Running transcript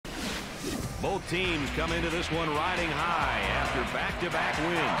Both teams come into this one riding high after back-to-back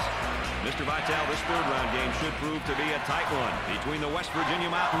wins. Mr. Vitale, this third-round game should prove to be a tight one between the West Virginia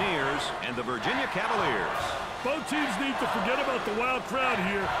Mountaineers and the Virginia Cavaliers. Both teams need to forget about the wild crowd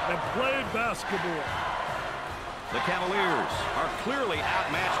here and play basketball. The Cavaliers are clearly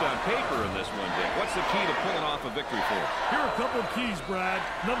outmatched on paper in this one, Dick. What's the key to pulling off a victory for them? Here are a couple of keys, Brad.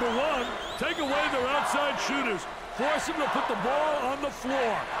 Number one, take away their outside shooters. Force them to put the ball on the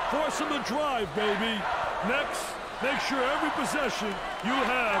floor. Force them to drive, baby. Next, make sure every possession you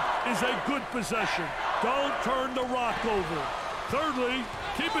have is a good possession. Don't turn the rock over. Thirdly,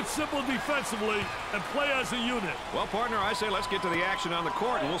 keep it simple defensively and play as a unit. Well, partner, I say let's get to the action on the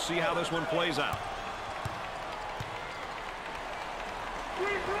court, and we'll see how this one plays out.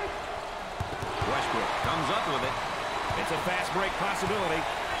 Westbrook comes up with it. It's a fast break possibility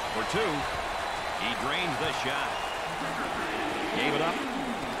for two. He drains the shot. Gave it up.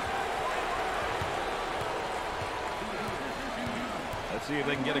 Let's see if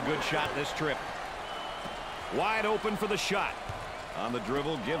they can get a good shot this trip. Wide open for the shot. On the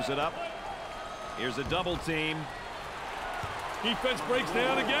dribble, gives it up. Here's a double team. Defense breaks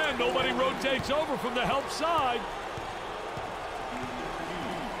down again. Nobody rotates over from the help side.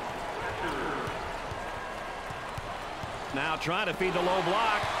 Now trying to feed the low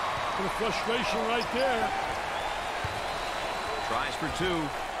block. The frustration right there. Tries for two.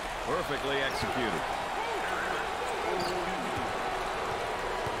 Perfectly executed.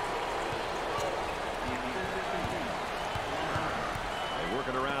 They work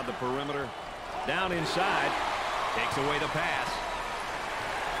it around the perimeter. Down inside. Takes away the pass.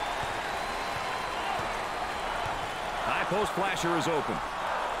 High post flasher is open.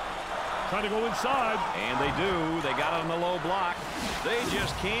 Trying to go inside. And they do. They got it on the low block. They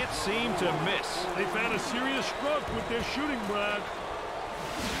just can't seem to miss. They found a serious stroke with their shooting, Brad.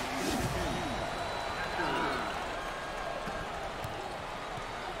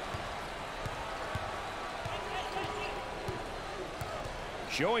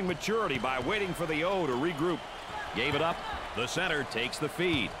 Showing maturity by waiting for the O to regroup. Gave it up. The center takes the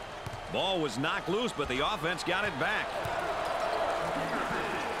feed. Ball was knocked loose, but the offense got it back.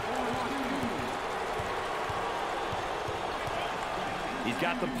 He's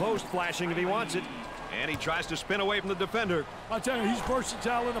got the post flashing if he wants it. And he tries to spin away from the defender. I tell you, he's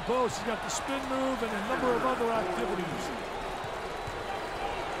versatile in the post. He's got the spin move and a number of other activities.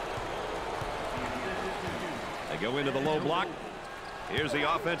 They go into the low block. Here's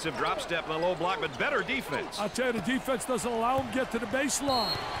the offensive drop step in the low block, but better defense. I tell you, the defense doesn't allow him to get to the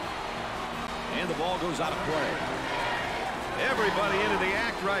baseline. And the ball goes out of play. Everybody into the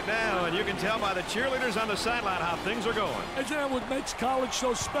act right now, and you can tell by the cheerleaders on the sideline how things are going. And then what makes college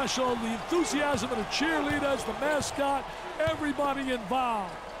so special, the enthusiasm of the cheerleaders, the mascot, everybody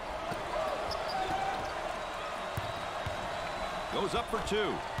involved. Goes up for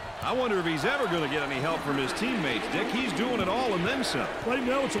two. I wonder if he's ever going to get any help from his teammates, Dick. He's doing it all and then some. Right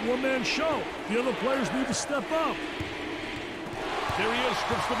now, it's a one-man show. The other players need to step up. There he is,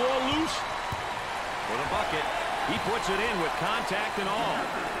 strips the ball loose. For the bucket. He puts it in with contact and all.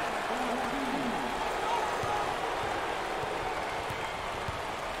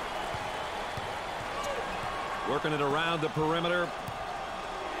 Working it around the perimeter.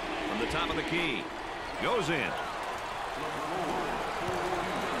 From the top of the key. Goes in.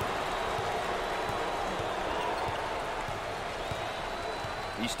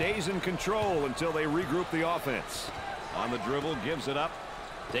 He stays in control until they regroup the offense. On the dribble, gives it up.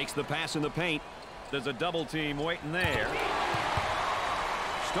 Takes the pass in the paint. There's a double team waiting there.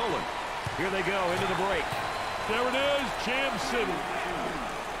 Stolen. Here they go into the break. There it is, Jam City.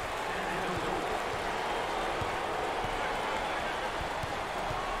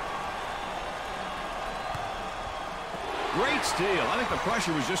 Great steal. I think the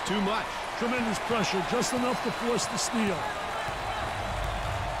pressure was just too much. Tremendous pressure, just enough to force the steal.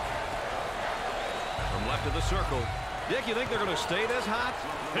 From left of the circle. Dick, you think they're going to stay this hot?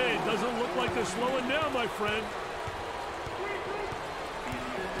 Hey, it doesn't look like they're slowing down, my friend.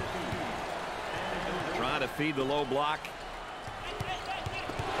 Trying to feed the low block.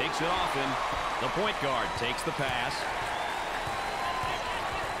 Takes it off him. The point guard takes the pass.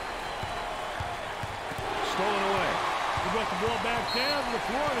 Stolen away. He brought the ball back down to the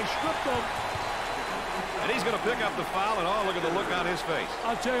floor and they stripped him. And he's going to pick up the foul, and oh, look at the look on his face.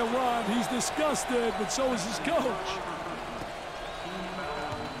 I'll tell you what, he's disgusted, but so is his coach.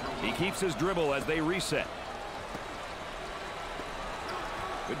 He keeps his dribble as they reset.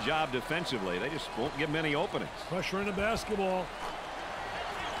 Good job defensively. They just won't give many openings. Pressure in the basketball.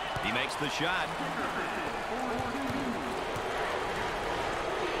 He makes the shot.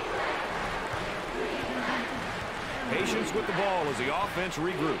 Patience with the ball as the offense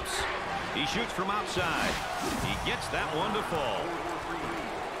regroups. He shoots from outside. He gets that one to fall.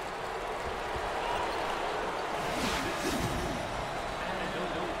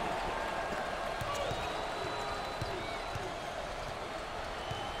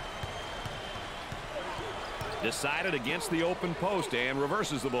 Decided against the open post and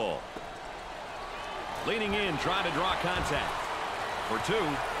reverses the ball. Leaning in, trying to draw contact. For two.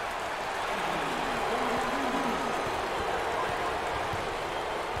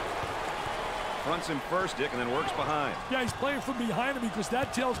 Fronts him first, Dick, and then works behind. Yeah, he's playing from behind him because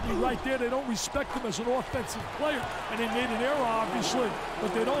that tells me right there they don't respect him as an offensive player. And they made an error, obviously,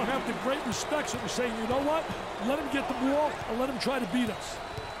 but they don't have the great respect. So they're saying, you know what? Let him get the ball and let him try to beat us.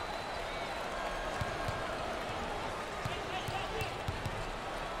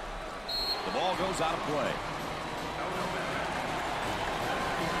 The ball goes out of play.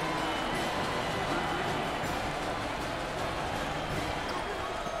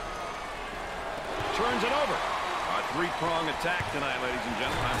 Turns it over. Our three-prong attack tonight, ladies and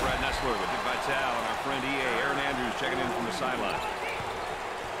gentlemen. I'm Brad Nessler with Dick Vitale and our friend E.A. Aaron Andrews checking in from the sideline.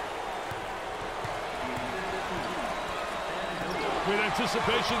 With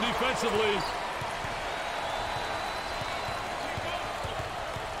anticipation defensively.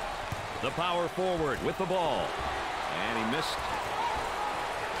 The power forward with the ball. And he missed.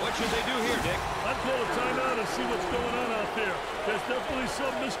 What should they do here, Dick? I'd call a timeout and see what's going on out there. There's definitely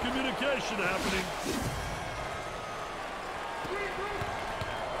some miscommunication happening.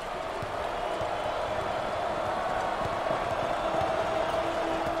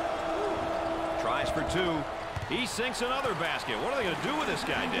 Tries for two. He sinks another basket. What are they going to do with this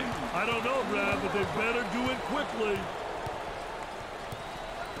guy, Dick? I don't know, Brad, but they better do it quickly.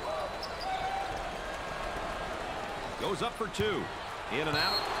 Goes up for two. In and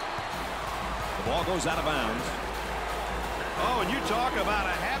out. The ball goes out of bounds. Oh, and you talk about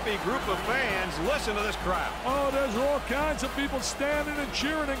a happy group of fans. Listen to this crowd. Oh, there's all kinds of people standing and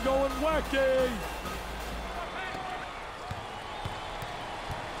cheering and going wacky.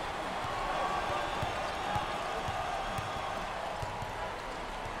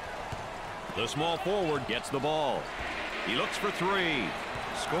 The small forward gets the ball. He looks for three.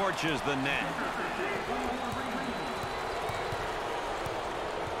 Scorches the net.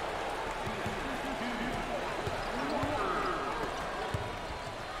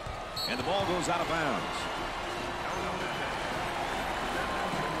 And the ball goes out of bounds.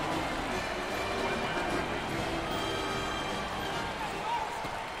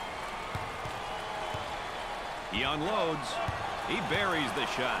 He unloads. He buries the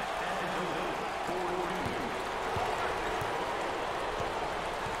shot.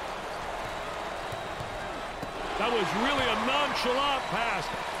 That was really a nonchalant pass.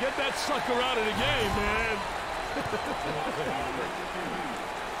 Get that sucker out of the game, man.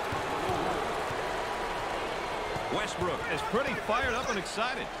 Westbrook is pretty fired up and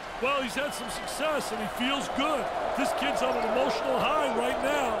excited. Well, he's had some success, and he feels good. This kid's on an emotional high right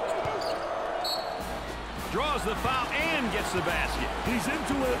now. Draws the foul and gets the basket. He's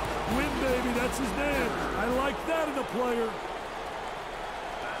into it. Win, baby, that's his name. I like that in a player.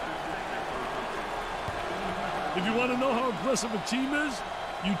 If you want to know how aggressive a team is,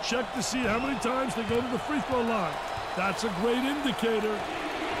 you check to see how many times they go to the free throw line. That's a great indicator.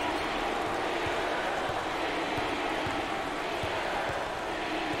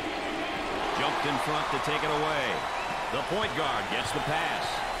 Jumped in front to take it away. The point guard gets the pass.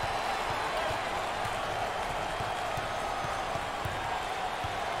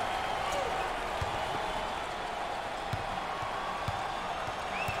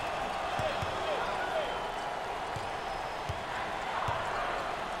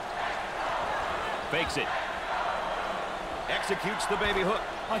 Fakes it. Executes the baby hook.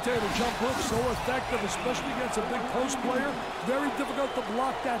 I tell you, the jump hook's so effective, especially against a big post player. Very difficult to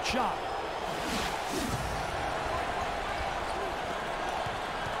block that shot.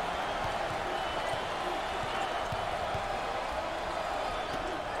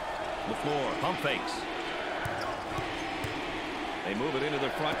 The floor, pump fakes. They move it into the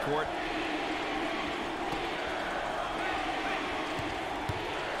front court.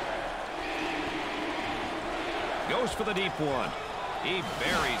 Goes for the deep one. He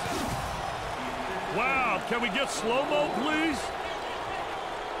buries it. Wow, can we get slow-mo, please?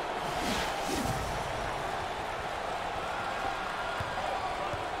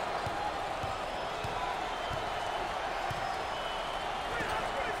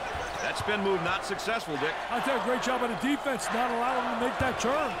 That spin move not successful, Dick. I tell you, great job on the defense, not allowing him to make that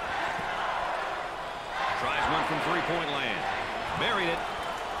turn. Tries one from three-point land. Buried it.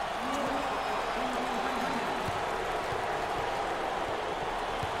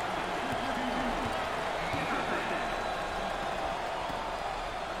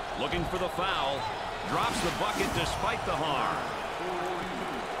 Going for the foul. Drops the bucket despite the harm.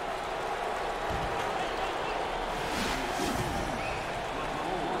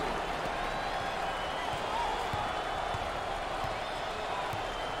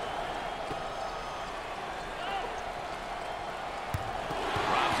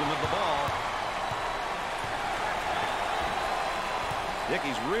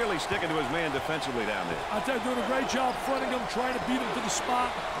 He's really sticking to his man defensively down there. I tell you, doing a great job fronting him, trying to beat him to the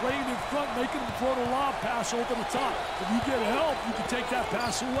spot, laying in front, making him throw the lob pass over the top. If you get help, you can take that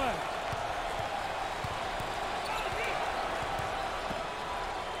pass away.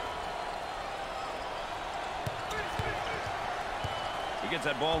 He gets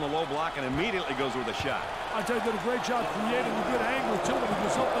that ball in the low block and immediately goes with a shot. I tell you, did a great job creating a good angle, too. When he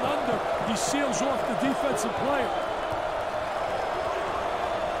goes up and under, he seals off the defensive player.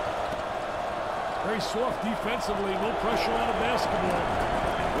 Very soft defensively, no pressure on the basketball.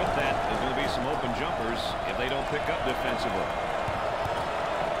 And with that, there's going to be some open jumpers if they don't pick up defensively.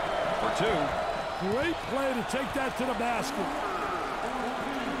 For two. Great play to take that to the basket.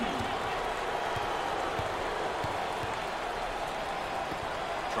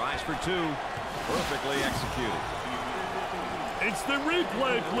 Tries for two. Perfectly executed. Instant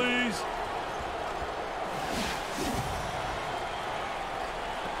replay, please.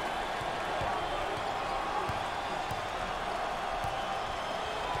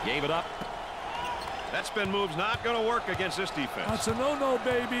 Gave it up. That spin move's not going to work against this defense. That's a no-no,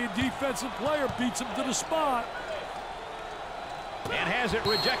 baby. Defensive player beats him to the spot. And has it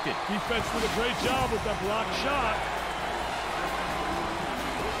rejected. Defense did a great job with that blocked shot.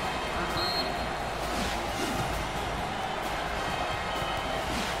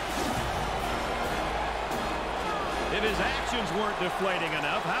 If his actions weren't deflating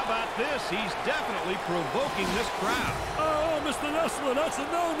enough, how about this? He's definitely provoking this crowd. Oh, Mr. Nessler, that's a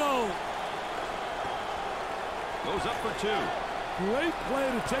no-no. Goes up for two. Great play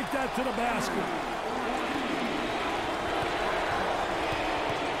to take that to the basket.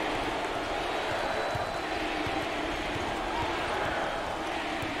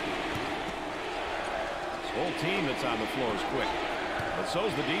 This whole team that's on the floor is quick. But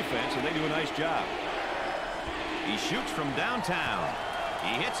so's the defense, and they do a nice job. He shoots from downtown.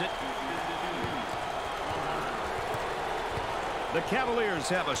 He hits it. The Cavaliers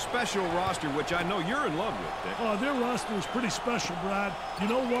have a special roster, which I know you're in love with, Dick. Oh, their roster is pretty special, Brad. You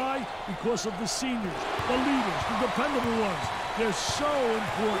know why? Because of the seniors, the leaders, the dependable ones. They're so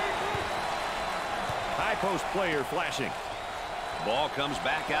important. High post player flashing. Ball comes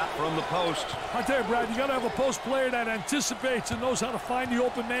back out from the post. I tell you, Brad, you got to have a post player that anticipates and knows how to find the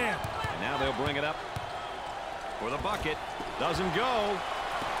open man. And now they'll bring it up for the bucket. Doesn't go.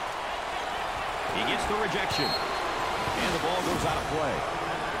 He gets the rejection. And the ball goes out of play.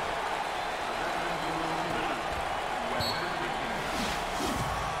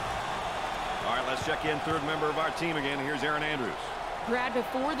 All right, let's check in third member of our team again. Here's Aaron Andrews. Brad,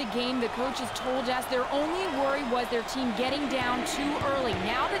 before the game, the coaches told us their only worry was their team getting down too early.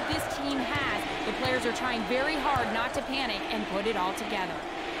 Now that this team has, the players are trying very hard not to panic and put it all together.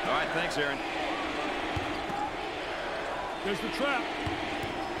 All right, thanks, Aaron. There's the trap.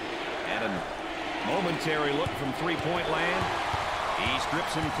 And a momentary look from three-point land. He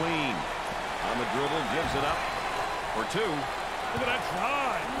strips him clean. On the dribble, gives it up for two. Look at that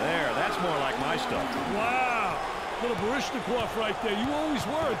try. There, that's more like my stuff. Wow. Little Barishnikov right there. You always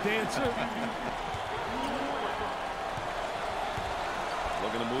were a dancer.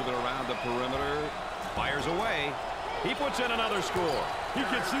 Looking to move it around the perimeter. Fires away. He puts in another score. He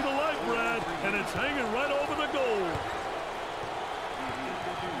can see the light, Brad, and it's hanging right over the goal.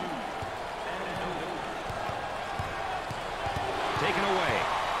 Taken away.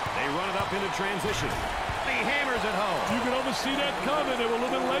 They run it up into transition. He hammers it home. You can almost see that coming. They were a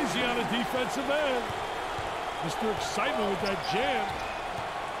little bit lazy on the defensive end. Mr. Excitement with that jam.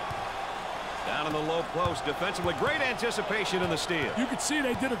 Down in the low post defensively. Great anticipation in the steal. You can see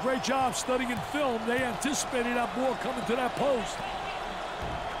they did a great job studying film. They anticipated that ball coming to that post.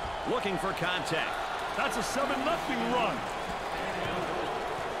 Looking for contact. That's a 7-0 run.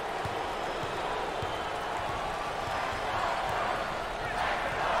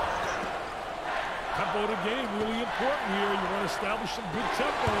 Tempo of the game really important here. You want to establish some good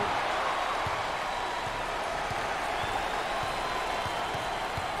tempo.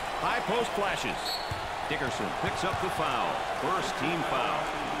 High post flashes. Dickerson picks up the foul. First team foul.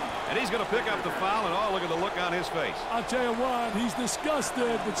 And he's going to pick up the foul, and oh, look at the look on his face. I'll tell you what, he's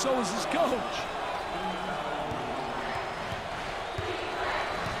disgusted, but so is his coach.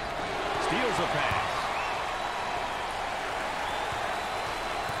 Steals a pass.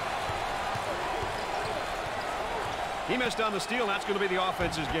 He missed on the steal. That's going to be the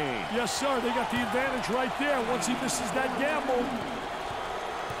offense's gain. Yes, sir. They got the advantage right there once he misses that gamble.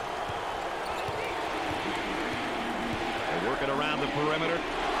 They work it around the perimeter.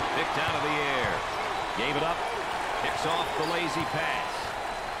 Picked out of the air. Gave it up. Picks off the lazy pass.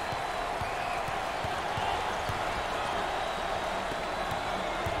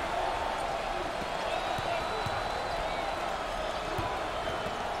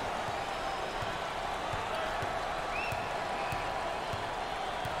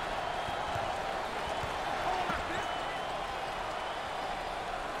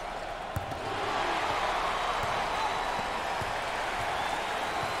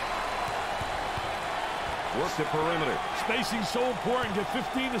 Work the perimeter. Spacing so important. Get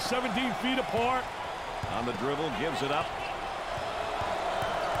 15 to 17 feet apart. On the dribble, gives it up.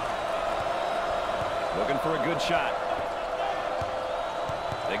 Looking for a good shot.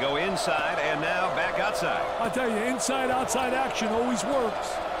 They go inside and now back outside. I tell you, inside-outside action always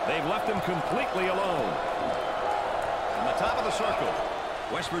works. They've left him completely alone. From the top of the circle,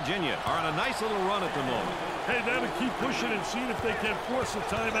 West Virginia are on a nice little run at the moment. Hey, now to keep pushing and seeing if they can force a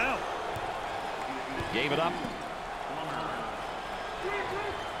timeout. Gave it up.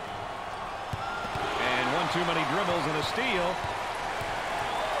 And one too many dribbles and a steal.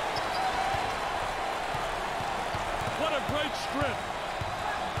 What a great strip.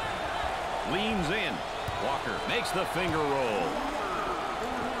 Leans in. Walker makes the finger roll.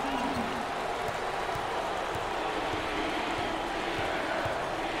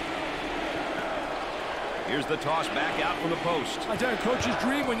 Here's the toss back out from the post. I tell you, coach's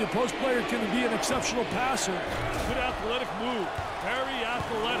dream when your post player can be an exceptional passer. Good athletic move. Very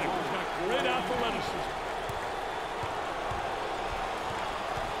athletic. He's got great athleticism.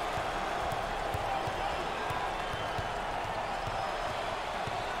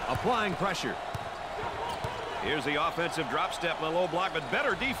 Applying pressure. Here's the offensive drop step in the low block, but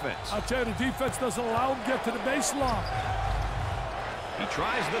better defense. I tell you, the defense doesn't allow him to get to the baseline. He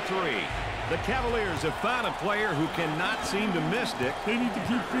tries the three. The Cavaliers have found a player who cannot seem to miss, Dick. They need to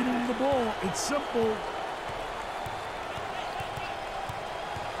keep feeding him the ball. It's simple.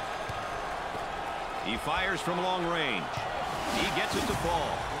 He fires from long range. He gets it to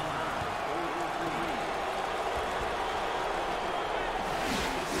fall.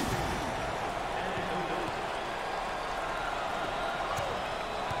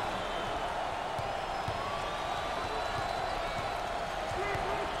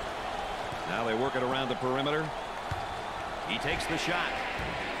 Now they work it around the perimeter. He takes the shot.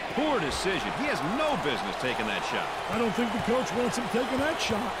 Poor decision. He has no business taking that shot. I don't think the coach wants him taking that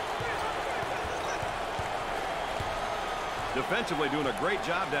shot. Defensively doing a great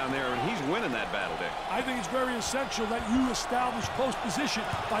job down there, and he's winning that battle, Dick. I think it's very essential that you establish post position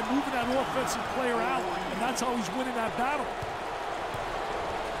by moving that offensive player out, and that's how he's winning that battle.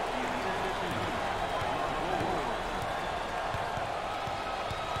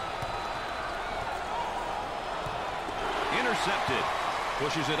 Intercepted.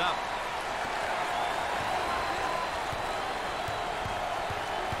 Pushes it up.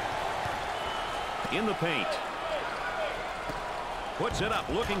 In the paint. Puts it up,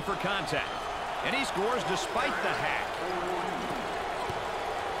 looking for contact. And he scores despite the hack.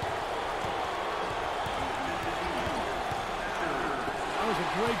 That was a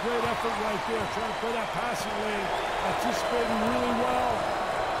great effort right there, trying to play that passing lane. Anticipating really well.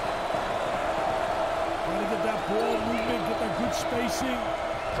 Trying to get that ball movement, get that good spacing.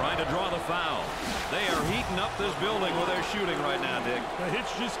 Trying to draw the foul. They are heating up this building with their shooting right now, Dick. The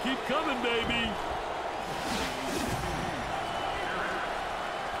hits just keep coming, baby.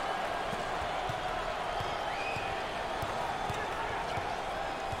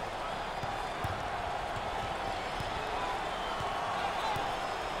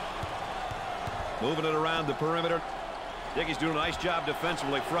 Moving it around the perimeter. Dickey's doing a nice job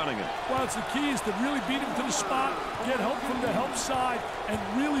defensively fronting him. Well, it's the key is to really beat him to the spot, get help from the help side, and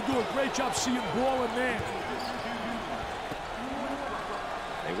really do a great job seeing ball and man.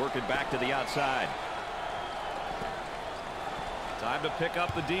 They work it back to the outside. Time to pick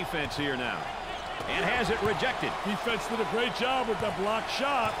up the defense here now. And has it rejected. Defense did a great job with that block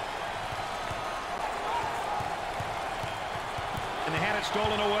shot. And they had it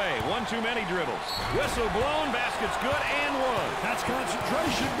stolen away. One too many dribbles. Whistle blown, basket's good, and one. That's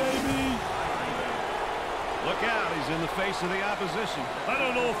concentration, baby. Look out, he's in the face of the opposition. I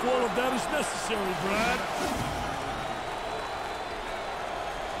don't know if all of that is necessary, Brad.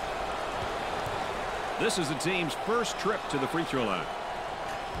 This is the team's first trip to the free throw line.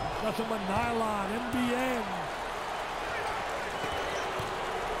 Nothing but nylon, NBN.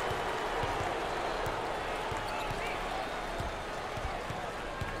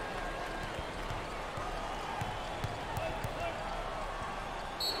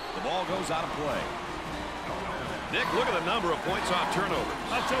 goes out of play. Nick, look at the number of points off turnovers.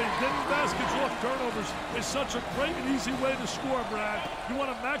 I tell you, getting baskets off turnovers is such a great and easy way to score, Brad. You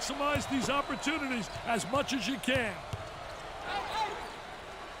want to maximize these opportunities as much as you can.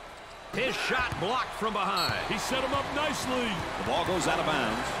 His shot blocked from behind. He set him up nicely. The ball goes out of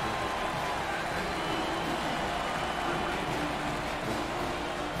bounds.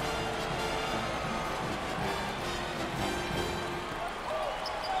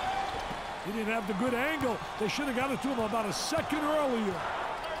 He didn't have the good angle. They should have got it to him about a second earlier.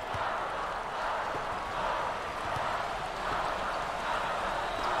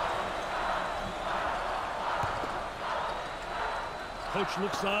 Coach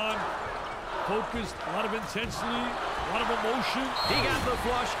looks on, focused, a lot of intensity, a lot of emotion. He got the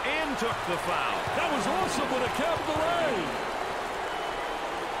flush and took the foul. That was awesome with a capital A.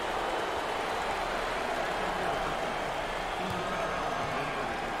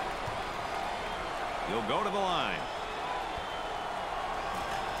 He'll go to the line.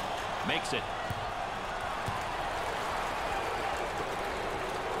 Makes it.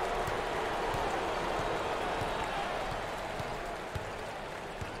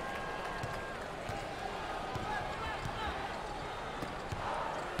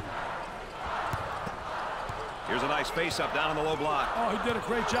 Here's a nice face-up down on the low block. Oh, he did a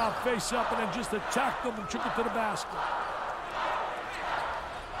great job face-up and then just attacked them and took it to the basket.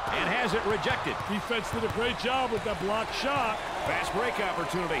 And has it rejected. Defense did a great job with that block shot. Fast break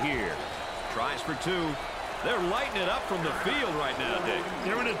opportunity here. Tries for two. They're lighting it up from the field right now, Dick.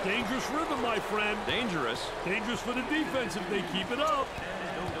 They're in a dangerous rhythm, my friend. Dangerous. Dangerous for the defense if they keep it up.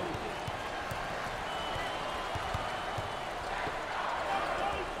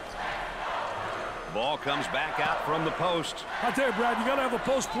 Ball comes back out from the post. I'll tell you, Brad, you got to have a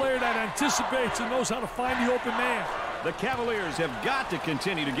post player that anticipates and knows how to find the open man. The Cavaliers have got to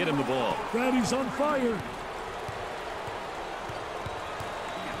continue to get him the ball. Brad, he's on fire.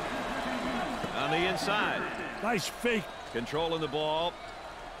 On the inside. Nice fake. Controlling the ball.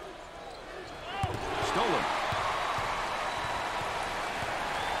 Stolen.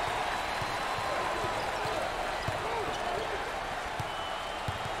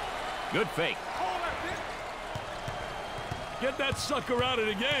 Good fake. Get that sucker out of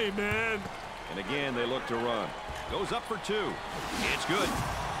the game, man. And again, they look to run. Goes up for two. It's good.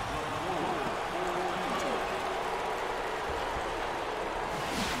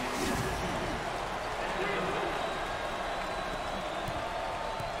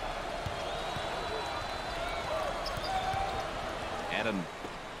 And a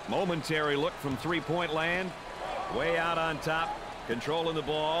momentary look from three-point land. Way out on top. Controlling the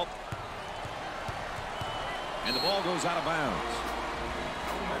ball. And the ball goes out of bounds.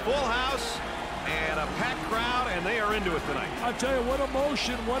 Full house and a packed crowd, and they are into it tonight. I tell you, what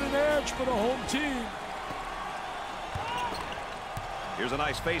emotion, what an edge for the home team. Here's a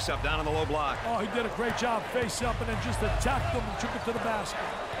nice face-up down on the low block. Oh, he did a great job face-up and then just attacked them and took it to the basket.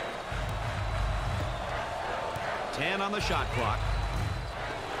 10 on the shot clock.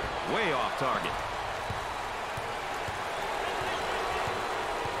 Way off target.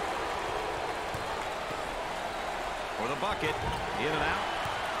 For the bucket, in and out.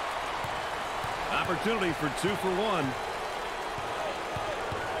 Opportunity for 2 for 1.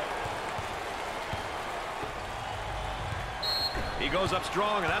 He goes up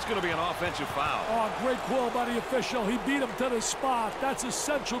strong, and that's going to be an offensive foul. Oh, great call by the official. He beat him to the spot. That's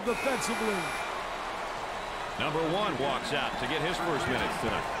essential defensively. Number 1 walks out to get his first minutes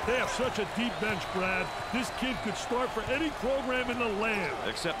tonight. They have such a deep bench, Brad. This kid could start for any program in the land.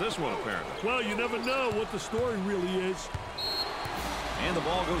 Except this one, apparently. Well, you never know what the story really is. And the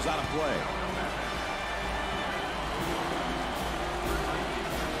ball goes out of play.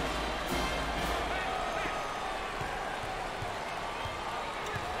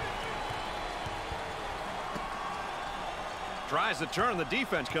 Tries to turn, the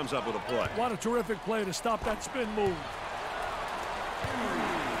defense comes up with a play. What a terrific play to stop that spin move.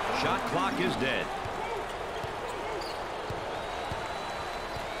 Shot clock is dead.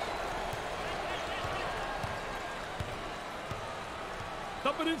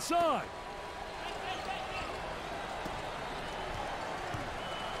 Dump it inside.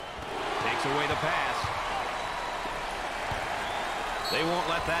 Takes away the pass. They won't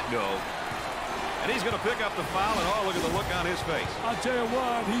let that go. And he's going to pick up the foul, and oh, look at the look on his face. I'll tell you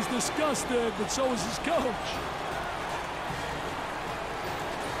what, he's disgusted, but so is his coach.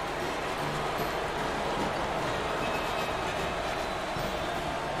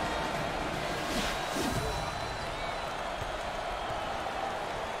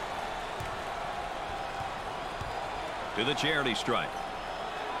 To the charity stripe.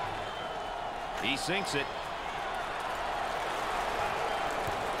 He sinks it.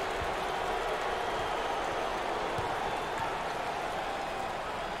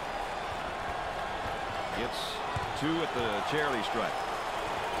 Gets 2 at the charity stripe.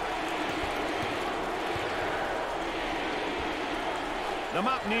 The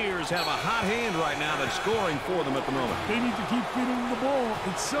Mountaineers have a hot hand right now that's scoring for them at the moment. They need to keep feeding them the ball.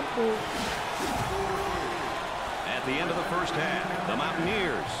 It's simple. At the end of the first half, the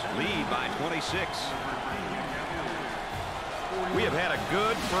Mountaineers lead by 26. We have had a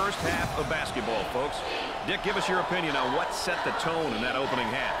good first half of basketball, folks. Dick, give us your opinion on what set the tone in that opening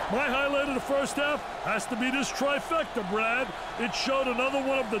half. My highlight of the first half has to be this trifecta, Brad. It showed another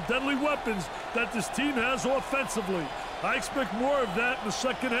one of the deadly weapons that this team has offensively. I expect more of that in the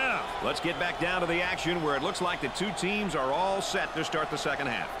second half. Let's get back down to the action where it looks like the two teams are all set to start the second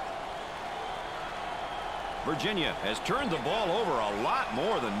half. Virginia has turned the ball over a lot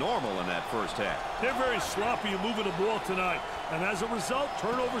more than normal in that first half. They're very sloppy in moving the ball tonight, and as a result,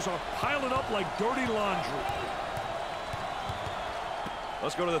 turnovers are piling up like dirty laundry.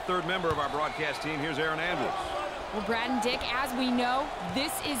 Let's go to the third member of our broadcast team. Here's Aaron Andrews. Well, Brad and Dick, as we know,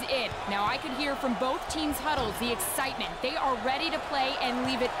 this is it. Now, I could hear from both teams' huddles the excitement. They are ready to play and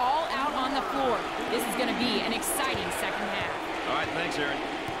leave it all out on the floor. This is going to be an exciting second half. All right, thanks, Aaron.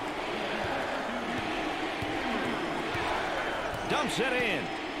 Dumps it in.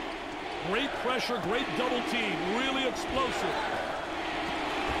 Great pressure, great double team. Really explosive.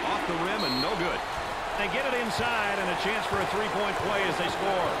 Off the rim and no good. They get it inside and a chance for a three-point play as they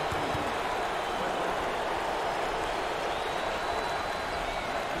score.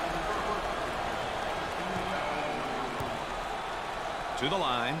 To the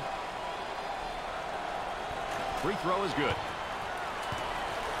line. Free throw is good.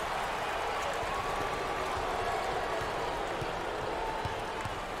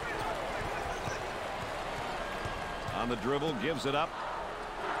 On the dribble, gives it up.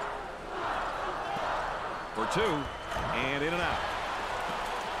 For 2, and in and out.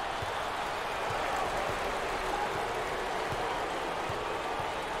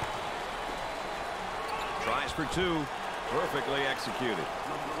 Tries for 2. Perfectly executed.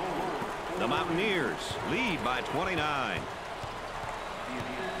 The Mountaineers lead by 29.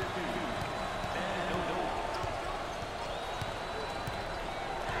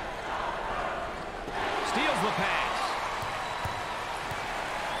 Steals the pass.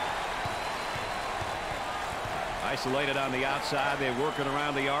 Isolated on the outside. They're working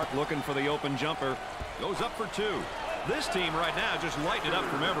around the arc, looking for the open jumper. Goes up for 2. This team right now just lighting it up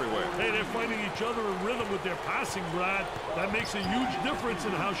from everywhere. Hey, they're finding each other in rhythm with their passing, Brad. That makes a huge difference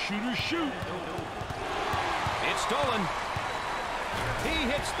in how shooters shoot. It's stolen. He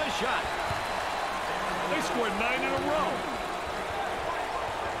hits the shot. They scored 9 in a row.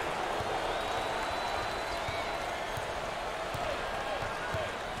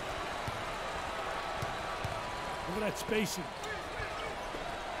 Look at that spacing.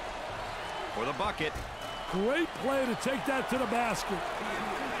 For the bucket. Great play to take that to the basket.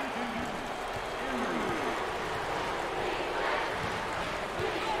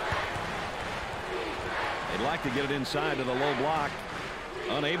 They'd like to get it inside to the low block.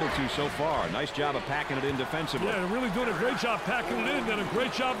 Unable to so far. Nice job of packing it in defensively. Yeah, they're really doing a great job packing it in. Did a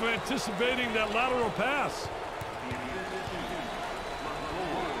great job of anticipating that lateral pass.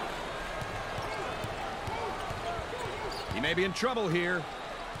 He may be in trouble here.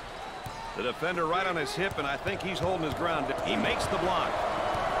 The defender right on his hip, and I think he's holding his ground. He makes the block.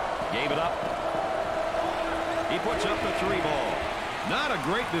 Gave it up. He puts up the 3 ball. Not a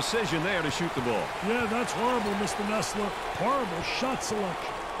great decision there to shoot the ball. Yeah, that's horrible, Mr. Nessler. Horrible shot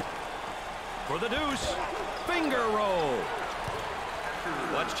selection. For the deuce. Finger roll.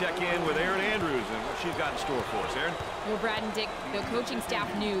 Let's check in with Aaron Andrews and what she's got in store for us. Aaron? Well, Brad and Dick, the coaching staff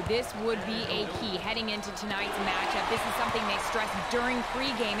knew this would be a key heading into tonight's matchup. This is something they stressed during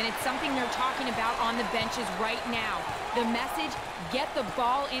pregame, and it's something they're talking about on the benches right now. The message, get the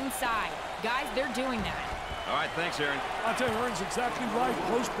ball inside. Guys, they're doing that. All right, thanks, Aaron. I'll tell you, Aaron's exactly right.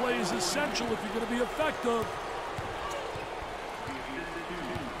 Close play is essential if you're going to be effective.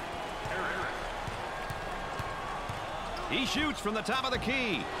 He shoots from the top of the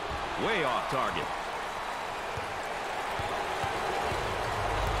key. Way off target.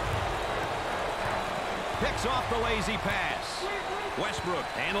 Picks off the lazy pass. Westbrook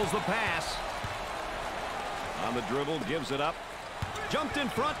handles the pass. On the dribble, gives it up. Jumped in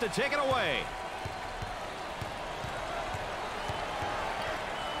front to take it away.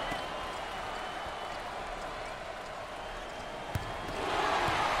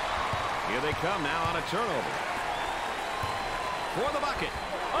 Here they come now on a turnover. For the bucket.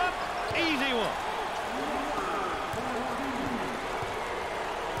 Up Easy one.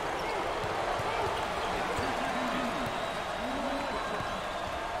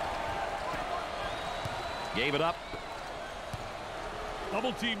 Gave it up.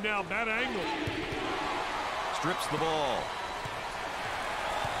 Double team now, bad angle. Strips the ball.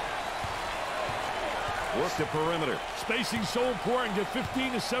 Work the perimeter. Spacing so important. Get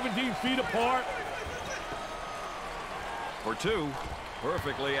 15 to 17 feet apart. For two.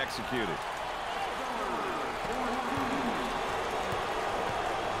 Perfectly executed.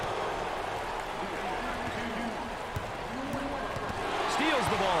 Steals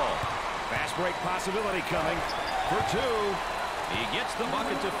the ball. Fast break possibility coming. For two. He gets the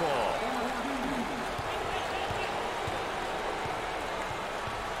bucket to fall.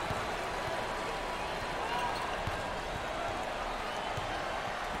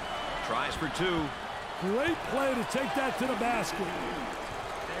 Tries for two. Great play to take that to the basket.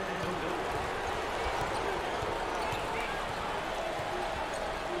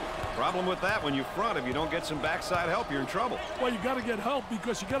 Problem with that, when you front, if you don't get some backside help, you're in trouble. Well, you got to get help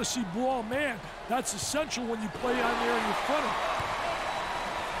because you got to see ball man. That's essential when you play on there in your front.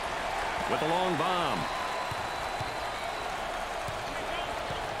 With a long bomb.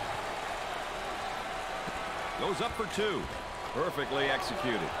 Goes up for two. Perfectly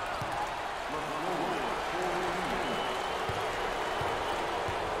executed.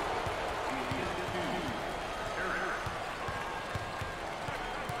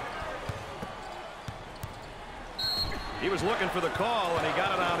 He was looking for the call, and he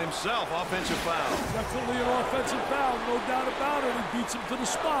got it on himself. Offensive foul. Definitely an offensive foul, no doubt about it. He beats him to the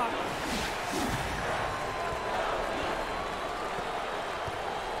spot.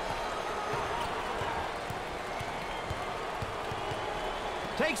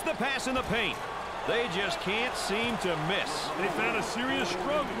 Takes the pass in the paint. They just can't seem to miss. They've had a serious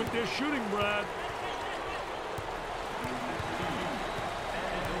struggle with their shooting, Brad.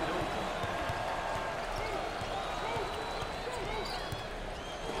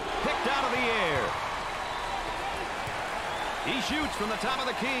 Picked out of the air. He shoots from the top of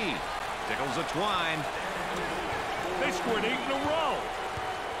the key. Tickles the twine. They scored 8 in a row.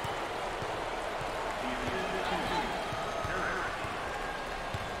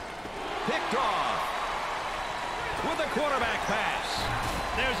 Picked off. With a quarterback pass.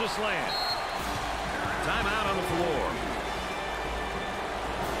 There's a slant. Timeout on the floor.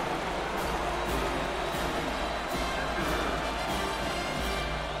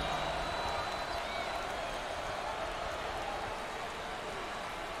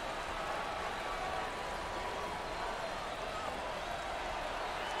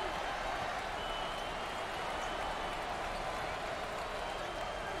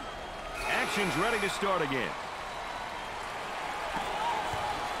 Action's ready to start again.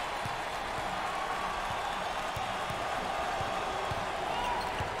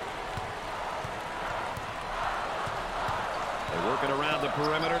 They're working around the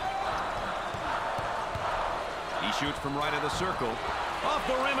perimeter. He shoots from right of the circle. Off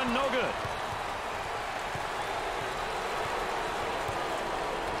the rim and no good.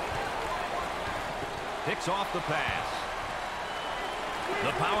 Picks off the pass.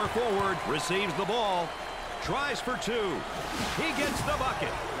 The power forward receives the ball. Tries for two. He gets the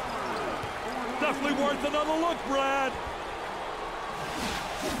bucket. Definitely worth another look, Brad.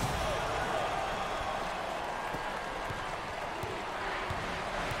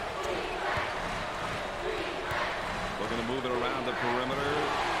 Looking to move it around the perimeter.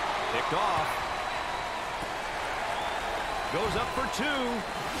 Picked off. Goes up for two.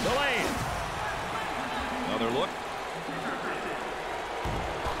 The lane. Another look.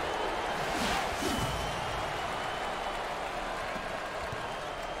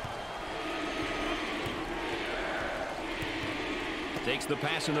 Takes the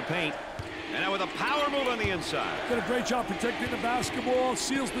pass in the paint. And now with a power move on the inside. Did a great job protecting the basketball,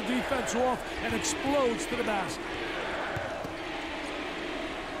 seals the defense off, and explodes to the basket.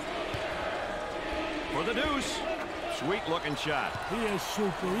 For the deuce. Sweet looking shot. He is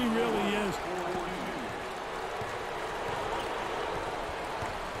super. He really is.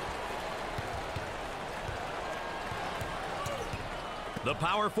 The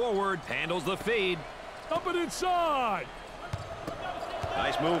power forward handles the feed. Dump it inside.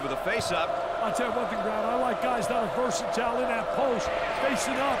 Nice move with a face-up. I'll tell you one thing, Brad. I like guys that are versatile in that post.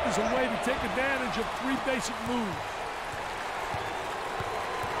 Facing up is a way to take advantage of three basic moves.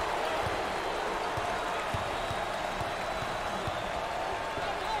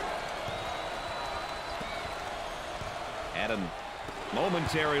 Had a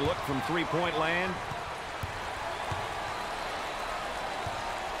momentary look from three-point land.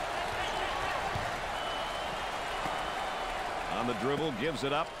 On the dribble, gives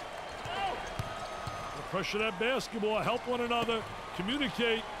it up. Pressure that basketball, help one another,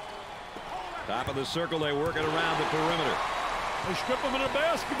 communicate. Top of the circle, they work it around the perimeter. They strip him in the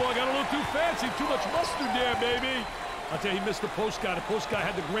basketball. Got a little too fancy, too much mustard there, baby. I'll tell you, he missed the post guy. The post guy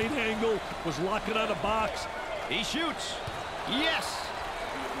had the great angle, was locking on the box. He shoots. Yes!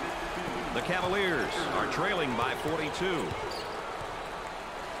 The Cavaliers are trailing by 42.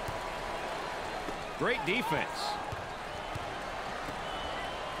 Great defense.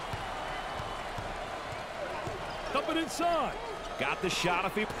 Coming inside. Got the shot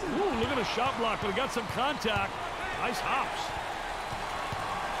if he... Ooh, look at the shot block, but he got some contact. Nice hops.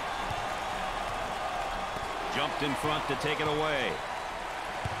 Jumped in front to take it away.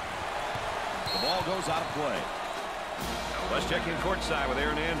 The ball goes out of play. Let's check in courtside with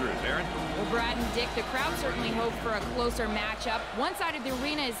Aaron Andrews. Aaron? Well, Brad and Dick, the crowd certainly hoped for a closer matchup. One side of the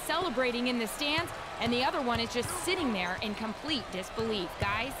arena is celebrating in the stands, and the other one is just sitting there in complete disbelief.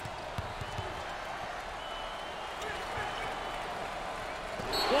 Guys?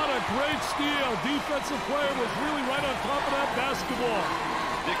 What a great steal. Defensive player was really right on top of that basketball.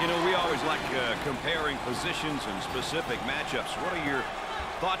 Dick, you know, we always like comparing positions and specific matchups. What are your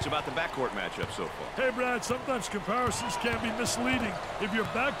thoughts about the backcourt matchup so far? Hey, Brad, sometimes comparisons can be misleading. If your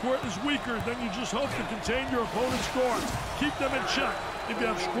backcourt is weaker, then you just hope to contain your opponent's guards. Keep them in check. If you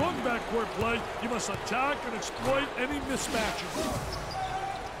have strong backcourt play, you must attack and exploit any mismatches.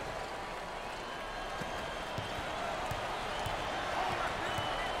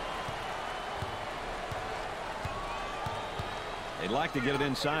 They'd like to get it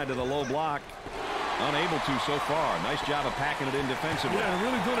inside to the low block. Unable to so far. Nice job of packing it in defensively. Yeah,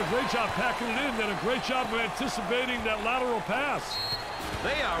 really doing a great job packing it in. Did a great job of anticipating that lateral pass.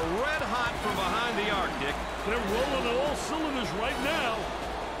 They are red hot from behind the arc, Dick. They're rolling on all cylinders right now.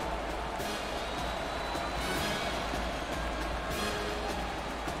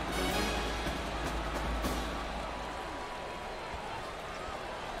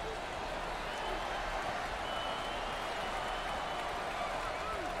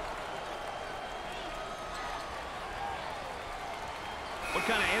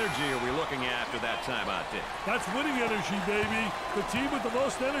 What kind of energy are we looking at after that timeout, Dick? That's winning energy, baby. The team with the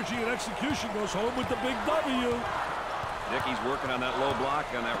most energy and execution goes home with the big W. Dick, he's working on that low block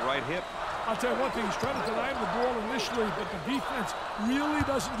on that right hip. I'll tell you one thing, he's trying to deny him the ball initially, but the defense really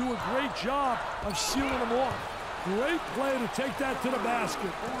doesn't do a great job of sealing him off. Great play to take that to the basket.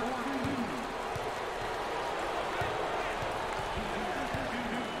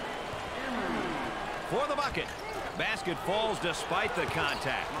 For the bucket. Basket falls despite the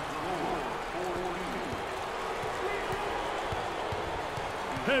contact.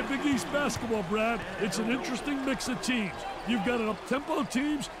 Hey, Big East basketball, Brad. It's an interesting mix of teams. You've got an up-tempo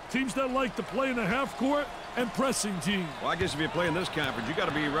teams that like to play in the half court, and pressing teams. Well, I guess if you play in this conference, you got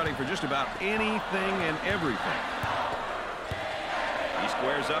to be ready for just about anything and everything. He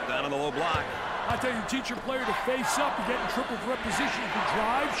squares up down on the low block. I tell you, teach your player to face up. You get in triple threat position. You can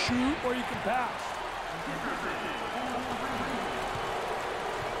drive, shoot, or you can pass.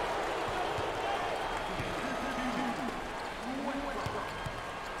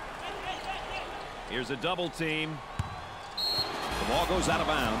 Here's a double team. The ball goes out of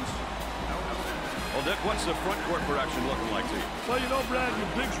bounds. Well, Dick, what's the front court production looking like to you? Well, you know, Brad, your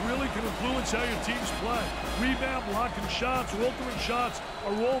bigs really can influence how your teams play. Rebound, blocking shots, ultimate shots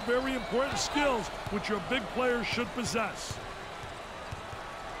are all very important skills which your big players should possess.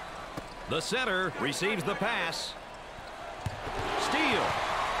 The center receives the pass. Steal.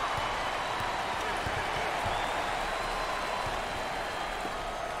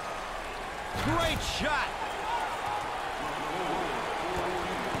 Great shot.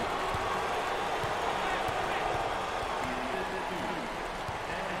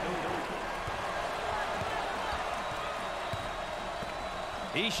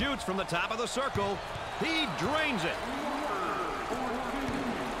 He shoots from the top of the circle. He drains it.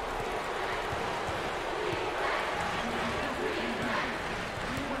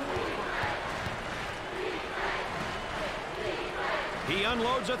 He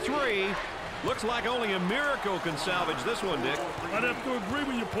unloads a three. Looks like only a miracle can salvage this one, Dick. I'd have to agree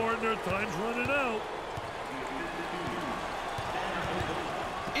with you, partner. Time's running out.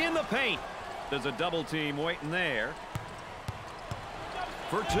 In the paint. There's a double team waiting there.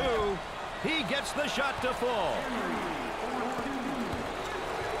 For two. He gets the shot to fall.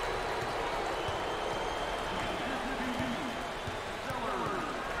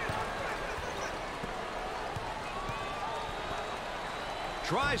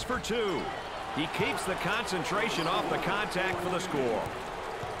 Tries for two. He keeps the concentration off the contact for the score.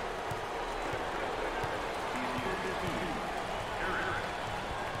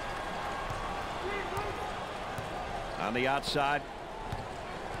 On the outside.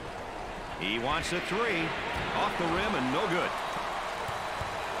 He wants a three. Off the rim and no good.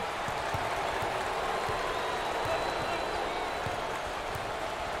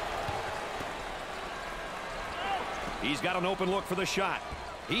 He's got an open look for the shot.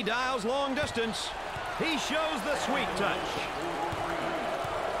 He dials long distance. He shows the sweet touch.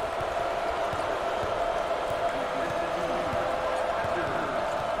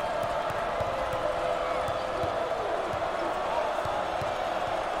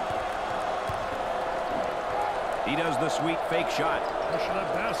 He does the sweet fake shot. Pushing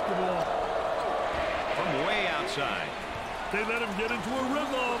that basketball. From way outside. They let him get into a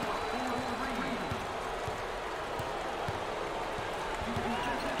rhythm.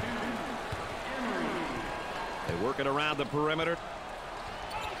 They work it around the perimeter.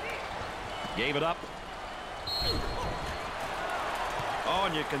 Gave it up. Oh,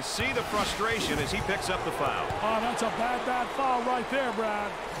 and you can see the frustration as he picks up the foul. Oh, that's a bad foul right there,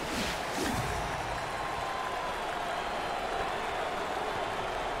 Brad.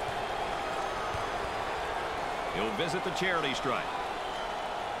 He'll visit the charity stripe.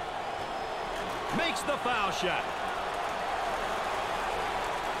 Makes the foul shot.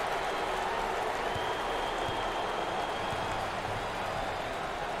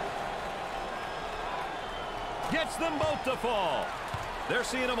 Gets them both to fall. They're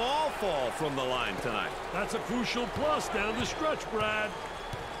seeing them all fall from the line tonight. That's a crucial plus down the stretch, Brad.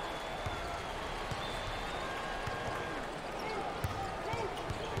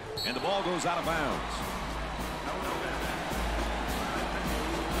 And the ball goes out of bounds.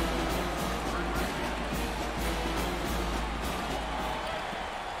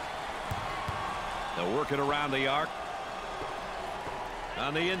 They'll work it around the arc.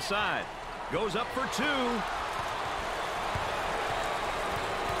 On the inside. Goes up for two.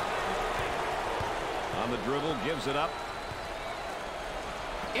 On the dribble, gives it up.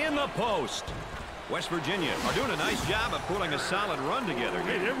 In the post. West Virginia are doing a nice job of pulling a solid run together.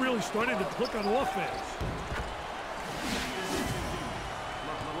 Hey, they're really starting to click on offense.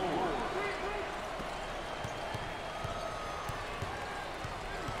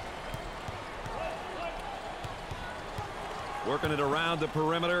 Working it around the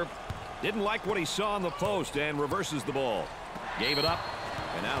perimeter. Didn't like what he saw on the post and reverses the ball. Gave it up.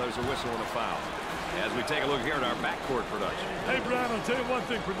 And now there's a whistle and a foul. As we take a look here at our backcourt production. Hey, Brad, I'll tell you one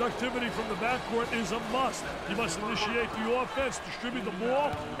thing. Productivity from the backcourt is a must. You must initiate the offense, distribute the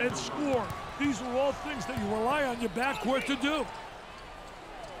ball, and score. These are all things that you rely on your backcourt to do.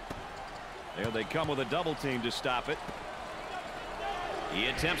 There they come with a double team to stop it. He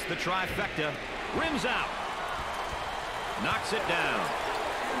attempts the trifecta. Rims out. Knocks it down.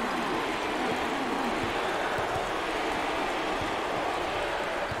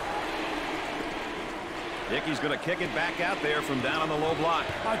 Dickey's going to kick it back out there from down on the low block.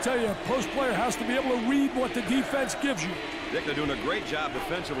 I tell you, a post player has to be able to read what the defense gives you. Dick, they're doing a great job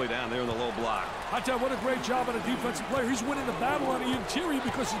defensively down there in the low block. I tell you, what a great job on a defensive player. He's winning the battle on the interior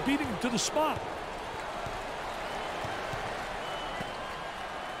because he's beating him to the spot.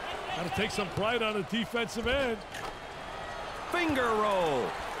 Got to take some pride on the defensive end. Finger roll.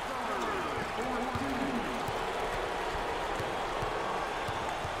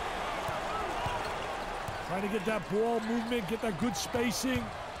 Trying to get that ball movement, get that good spacing.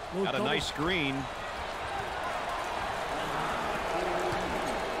 Got a nice screen.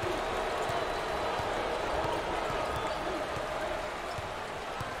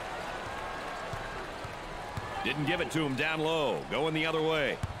 Didn't give it to him down low. Going the other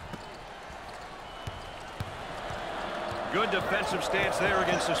way. Good defensive stance there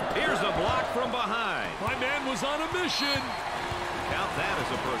against us. Here's a block from behind. My man was on a mission. Count that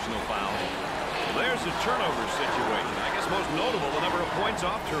as a personal foul. There's a turnover situation. I guess most notable, the number of points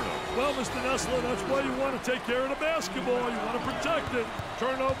off turnover. Well, Mr. Nessler, that's why you want to take care of the basketball. You want to protect it.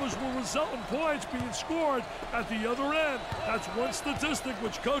 Turnovers will result in points being scored at the other end. That's one statistic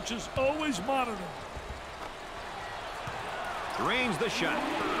which coaches always monitor. Drains the shot.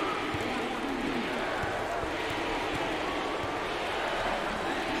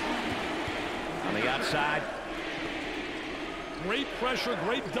 On the outside. Great pressure,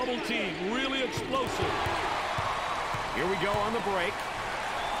 great double team. Really explosive. Here we go on the break.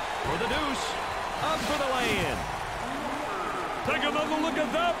 For the deuce. Up for the lay-in. Take another look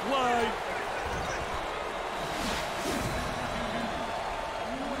at that play.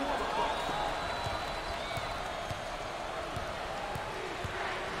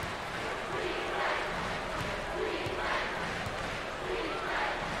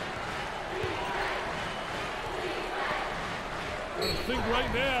 I think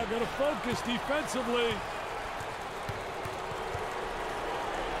right now, got to focus defensively.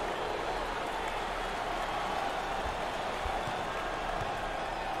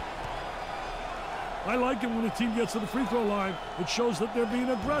 I like it when a team gets to the free throw line. It shows that they're being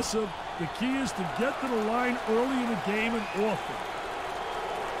aggressive. The key is to get to the line early in the game and often.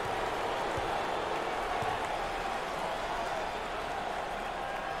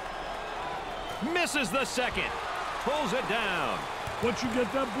 Misses the second. Pulls it down. Once you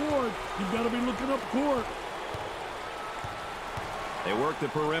get that board, you've got to be looking up court. They work the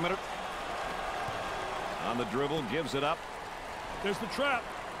perimeter. On the dribble, gives it up. There's the trap.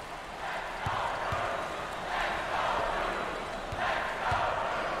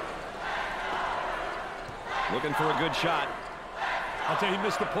 Looking for a good shot. I'll tell you, he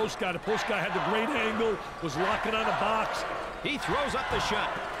missed the post guy. The post guy had the great angle, was locking on the box. He throws up the shot.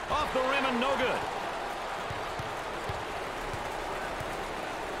 Off the rim and no good.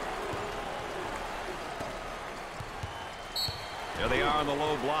 There they are on the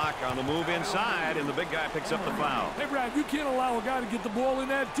low block on the move inside, and the big guy picks up the foul. Hey, Brad, you can't allow a guy to get the ball in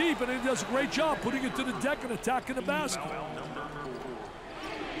that deep, and he does a great job putting it to the deck and attacking the basket.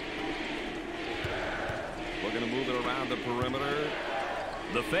 Looking to move it around the perimeter.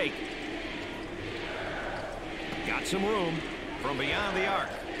 The fake. Got some room from beyond the arc.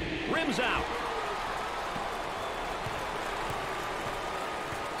 Rims out.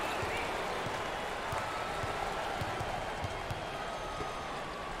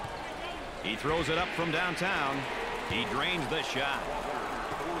 He throws it up from downtown. He drains the shot.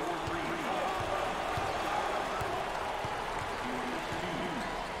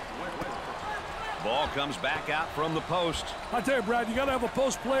 Ball comes back out from the post. I tell you, Brad, you got to have a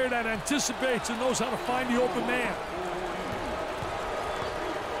post player that anticipates and knows how to find the open man.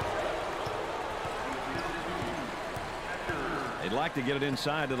 They'd like to get it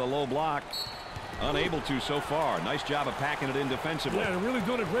inside to the low block. Unable to so far. Nice job of packing it in defensively. Yeah, they're really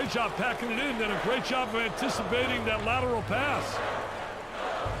doing a great job packing it in, and a great job of anticipating that lateral pass.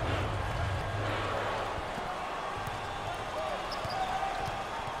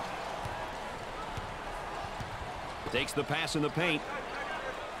 Takes the pass in the paint.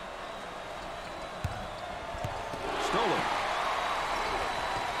 Stolen.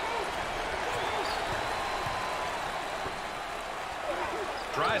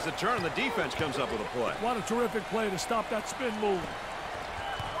 Tries to turn, the defense comes up with a play. What a terrific play to stop that spin move.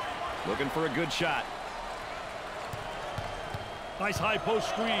 Looking for a good shot. Nice high post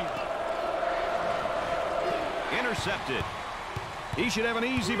screen. Intercepted. He should have an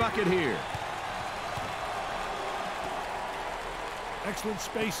easy bucket here. Excellent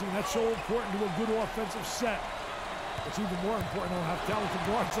spacing. That's so important to a good offensive set. It's even more important to have talented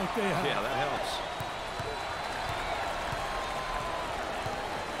guards like they have. Yeah, that helps.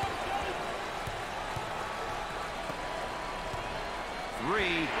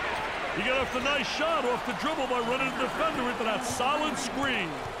 Three. He got off the nice shot off the dribble by running the defender into that solid screen.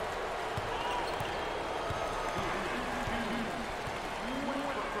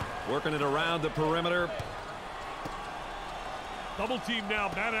 Working it around the perimeter. Double team now,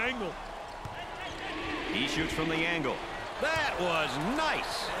 bad angle. He shoots from the angle. That was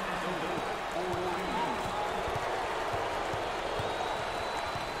nice.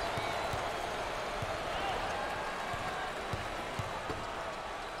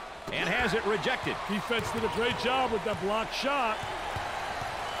 And has it rejected. Defense did a great job with that blocked shot.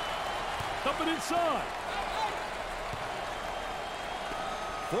 Up and inside.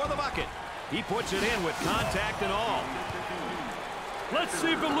 For the bucket. He puts it in with contact and all. Let's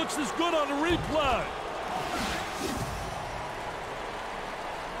see if it looks as good on the replay.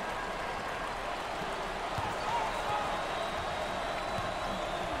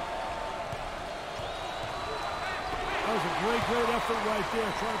 That was a great effort right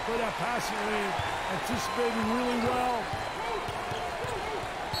there. Trying to play that passing lane. Anticipating really well.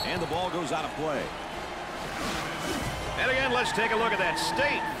 And the ball goes out of play. And again, let's take a look at that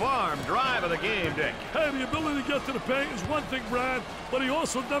State Farm drive of the game, Dick. Hey, the ability to get to the paint is one thing, Brad, but he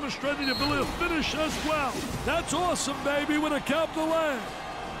also demonstrated the ability to finish as well. That's awesome, baby, with a capital A.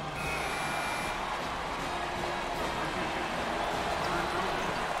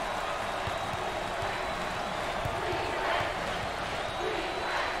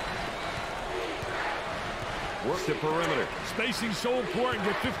 Work the perimeter. Spacing so important.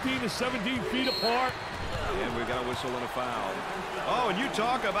 Get 15 to 17 feet apart. And we've got a whistle and a foul. Oh, and you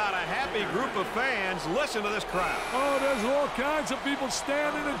talk about a happy group of fans. Listen to this crowd. Oh, there's all kinds of people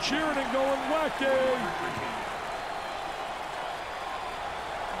standing and cheering and going wacky.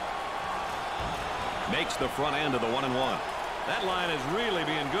 Makes the front end of the 1-and-1. That line is really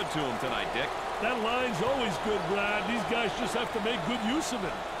being good to him tonight, Dick. That line's always good, Brad. These guys just have to make good use of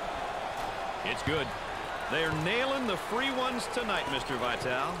it. It's good. They're nailing the free ones tonight, Mr.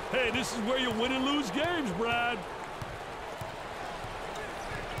 Vitale. Hey, this is where you win and lose games, Brad.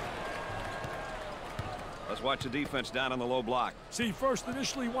 Let's watch the defense down on the low block. See, first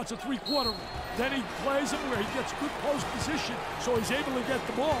initially he wants a three-quarter. Then he plays him where he gets good post position, so he's able to get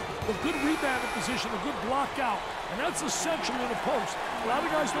the ball. A good rebounding position, a good block out. And that's essential in the post. A lot of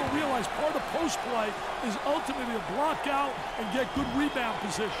guys don't realize part of post play is ultimately to block out and get good rebound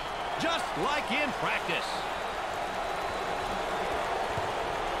position. Just like in practice.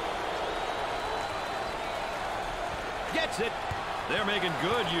 Gets it. They're making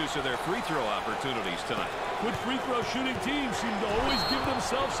good use of their free throw opportunities tonight. Good free throw shooting teams seem to always give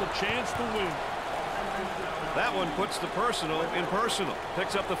themselves a chance to win. That one puts the personal in personal.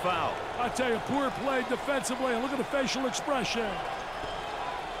 Picks up the foul. I tell you, poor play defensively. And look at the facial expression.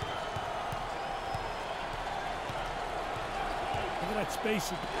 Look at that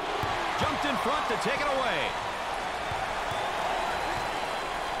spacing. Jumped in front to take it away.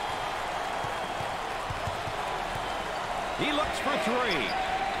 He looks for three.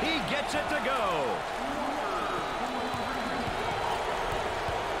 He gets it to go.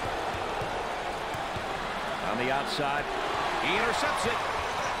 On the outside, he intercepts it.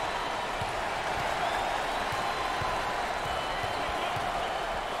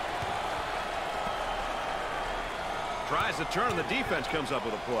 Tries to turn, and the defense comes up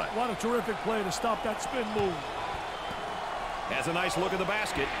with a play. What a terrific play to stop that spin move. Has a nice look at the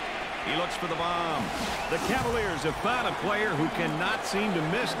basket. He looks for the bomb. The Cavaliers have found a player who cannot seem to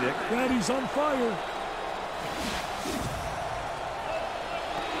miss, Dick. Brad, he's on fire.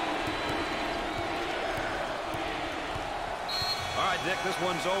 All right, Dick, this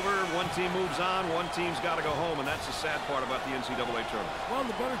one's over. One team moves on. One team's got to go home, and that's the sad part about the NCAA tournament. Well,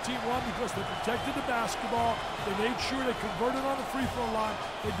 the better team won because they protected the basketball. They made sure they converted on the free throw line.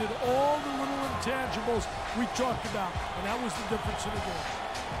 They did all the little intangibles we talked about, and that was the difference in the game.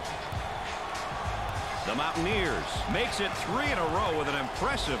 The Mountaineers makes it 3 in a row with an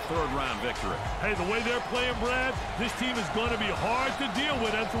impressive third-round victory. Hey, the way they're playing, Brad, this team is going to be hard to deal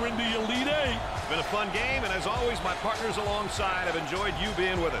with entering the Elite Eight. It's been a fun game, and as always, my partners alongside have enjoyed you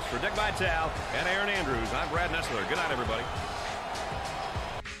being with us. For Dick Vitale and Aaron Andrews, I'm Brad Nessler. Good night, everybody.